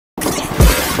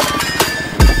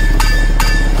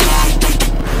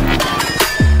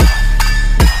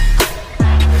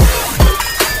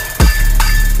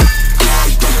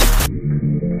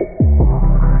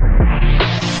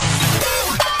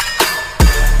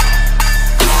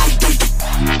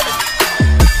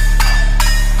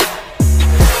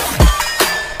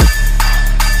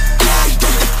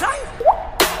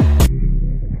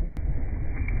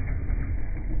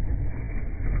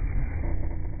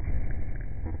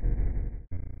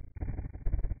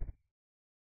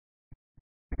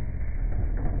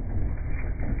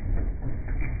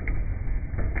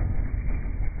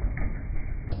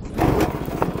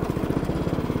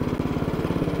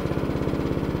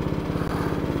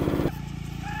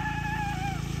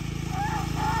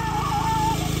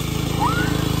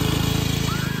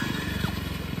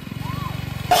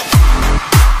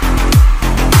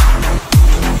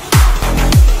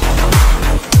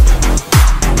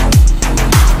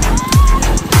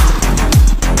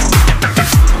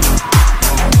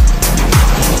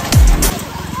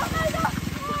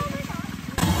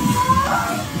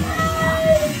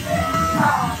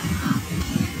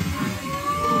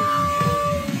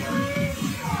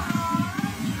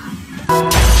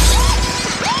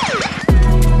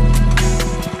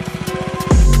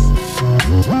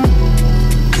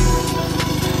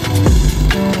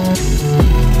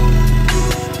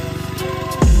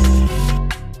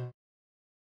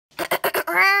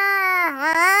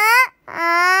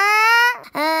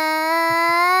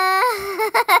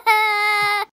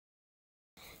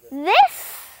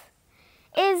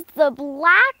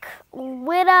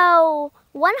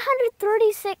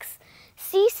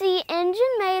136cc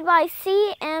engine made by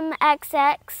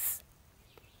CMXX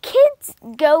Kids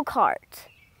Go-Kart.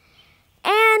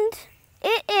 And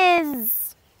it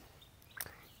is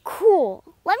cool.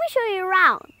 Let me show you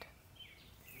around.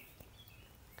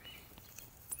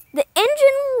 The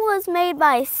engine was made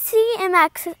by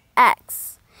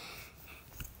CMXX.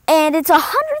 And it's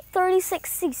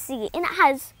 136cc and it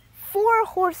has 4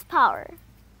 horsepower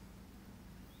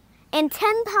and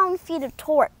 10 pound-feet of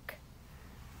torque.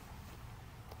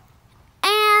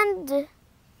 And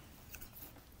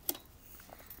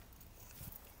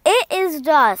it is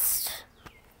just,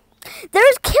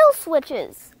 there's kill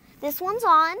switches. This one's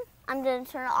on, I'm gonna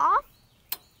turn it off.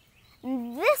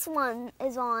 This one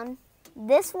is on,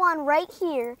 this one right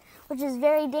here, which is a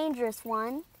very dangerous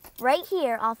one, right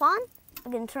here, off on.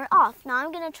 I'm gonna turn it off. Now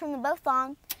I'm gonna turn them both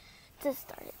on to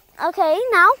start it. Okay,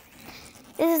 now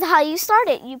this is how you start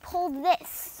it. You pull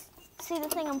this. See the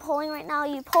thing I'm pulling right now?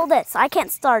 You pull this. I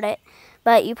can't start it,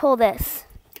 but you pull this.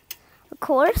 Of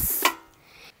course.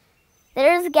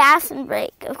 There's gas and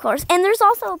brake, of course. And there's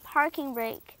also a parking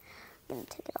brake. I'm gonna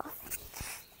take it off.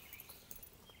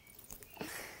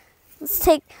 Let's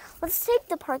take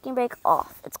the parking brake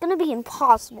off. It's gonna be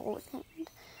impossible with hand.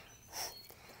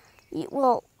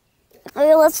 Well,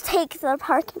 let's take the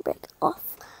parking brake off.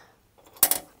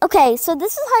 Okay, so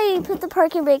this is how you put the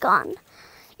parking brake on.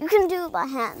 You can do it by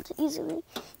hand easily.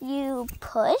 You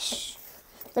push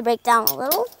the brake down a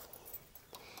little,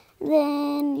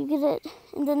 then you get it,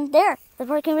 and then there, the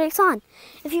parking brake's on.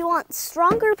 If you want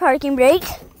stronger parking brake,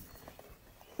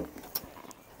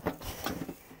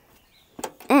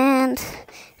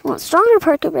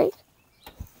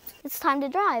 it's time to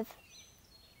drive.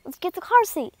 Let's get the car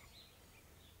seat.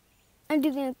 I'm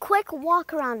doing a quick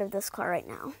walk around of this car right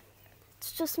now.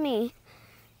 It's just me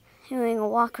doing a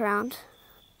walk around.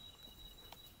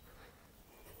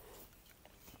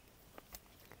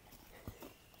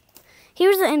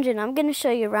 Here's the engine. I'm going to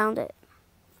show you around it.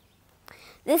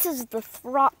 This is the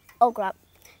throttle. Oh crap.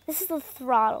 This is the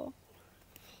throttle.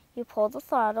 You pull the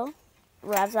throttle,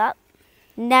 revs up.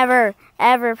 Never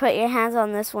ever put your hands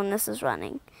on this when this is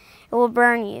running. It will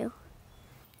burn you.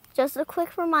 Just a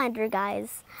quick reminder,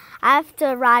 guys. I have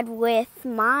to ride with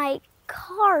my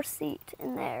car seat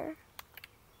in there.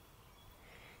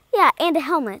 Yeah, and a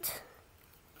helmet.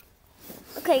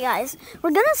 Okay, guys,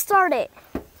 we're gonna start it.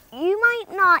 You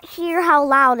might not hear how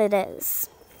loud it is.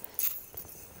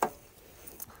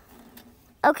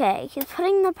 Okay, he's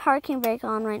putting the parking brake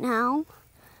on right now.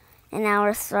 And now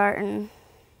we're starting.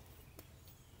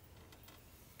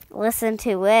 Listen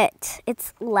to it.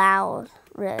 It's loud,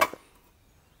 really.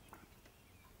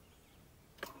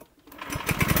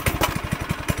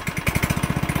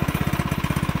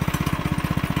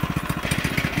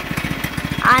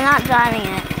 I'm not driving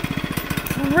it.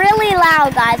 It's really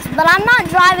loud, guys, but I'm not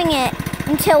driving it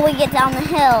until we get down the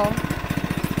hill.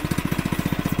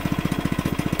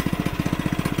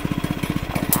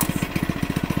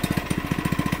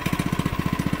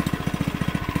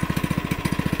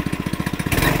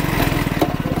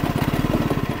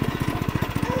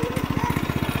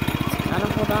 Gotta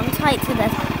hold on tight to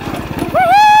this.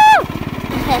 Woohoo!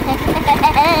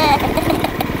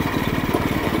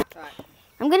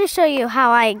 I'm going to show you how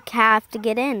I have to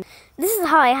get in. This is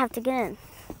how I have to get in.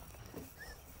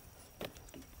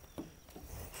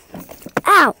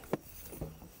 Ow!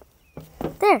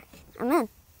 There, I'm in.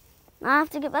 Now I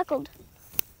have to get buckled.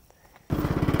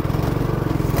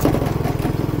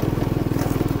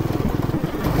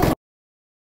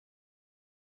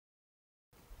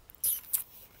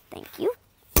 Thank you.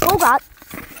 Oh God.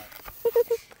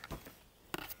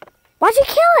 Why'd you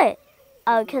kill it?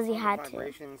 Oh, because he had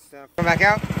to. Come back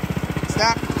out.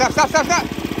 Stop, stop, stop, stop, stop.